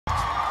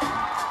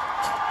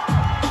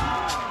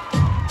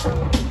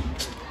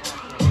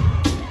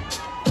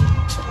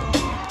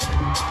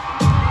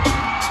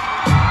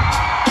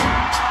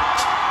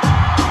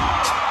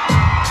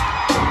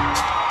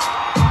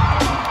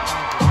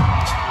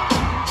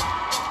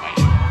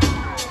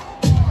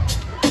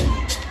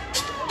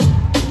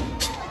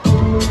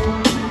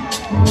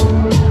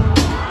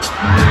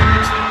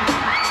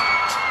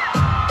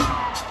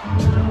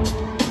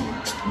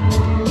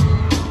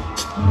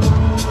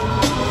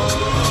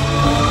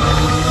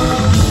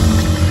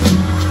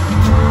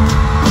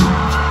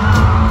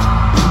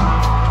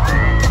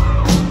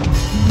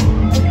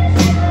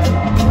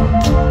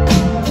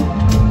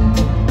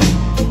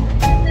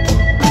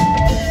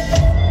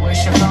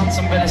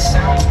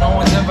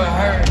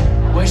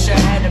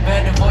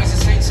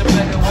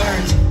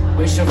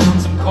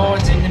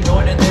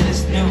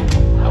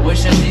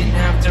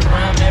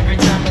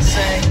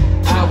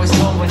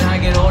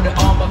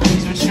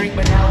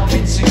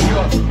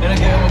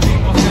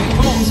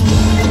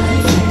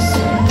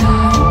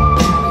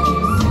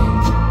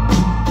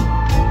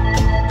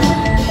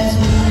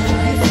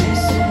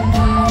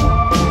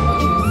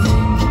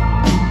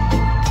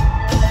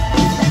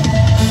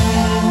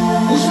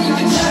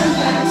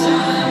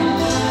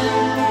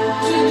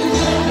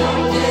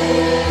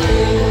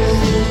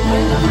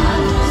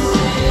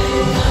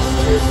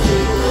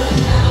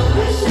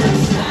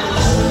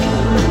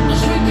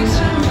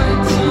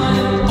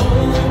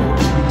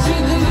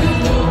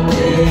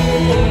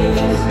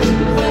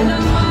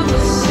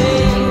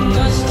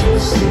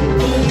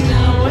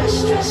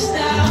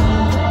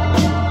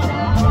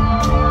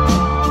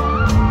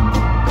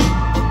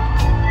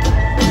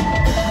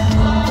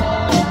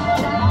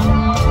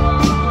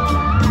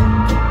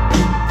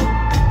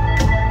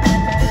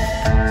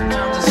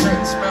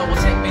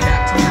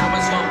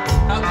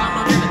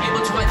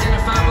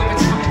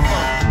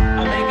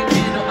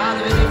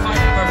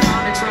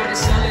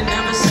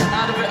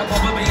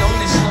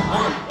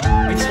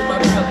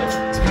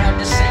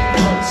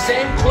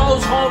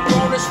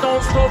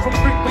store from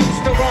brick we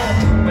used to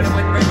roam. But it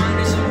went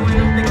reminders of when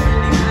I'm thinking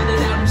really glad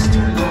that I'm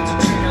still going to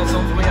treehouse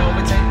home we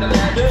overtake the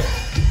ladder.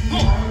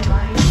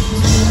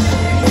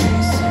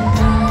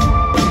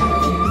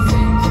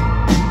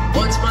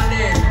 What's my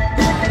name?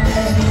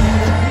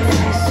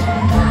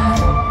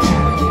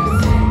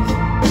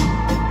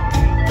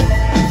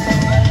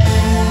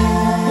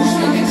 Wish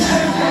we could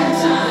turn back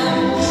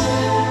time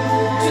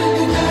to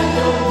the good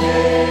old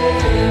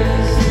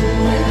days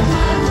when the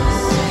heart was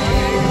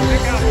safe,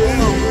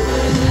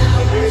 but now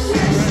we're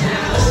stressed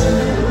out.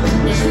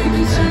 Wish we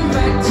could turn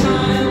back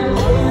time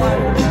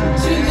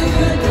to the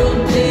good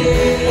old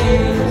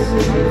days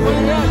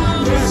when the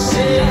heart was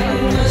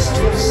safe, us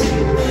to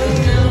sleep, but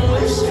now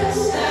we're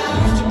stressed out.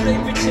 Used to play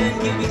pretend,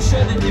 give each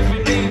other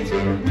different names.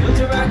 Built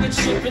a rocket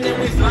ship and then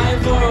we fly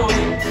far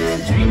away.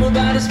 Dream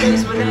about a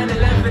space, but now the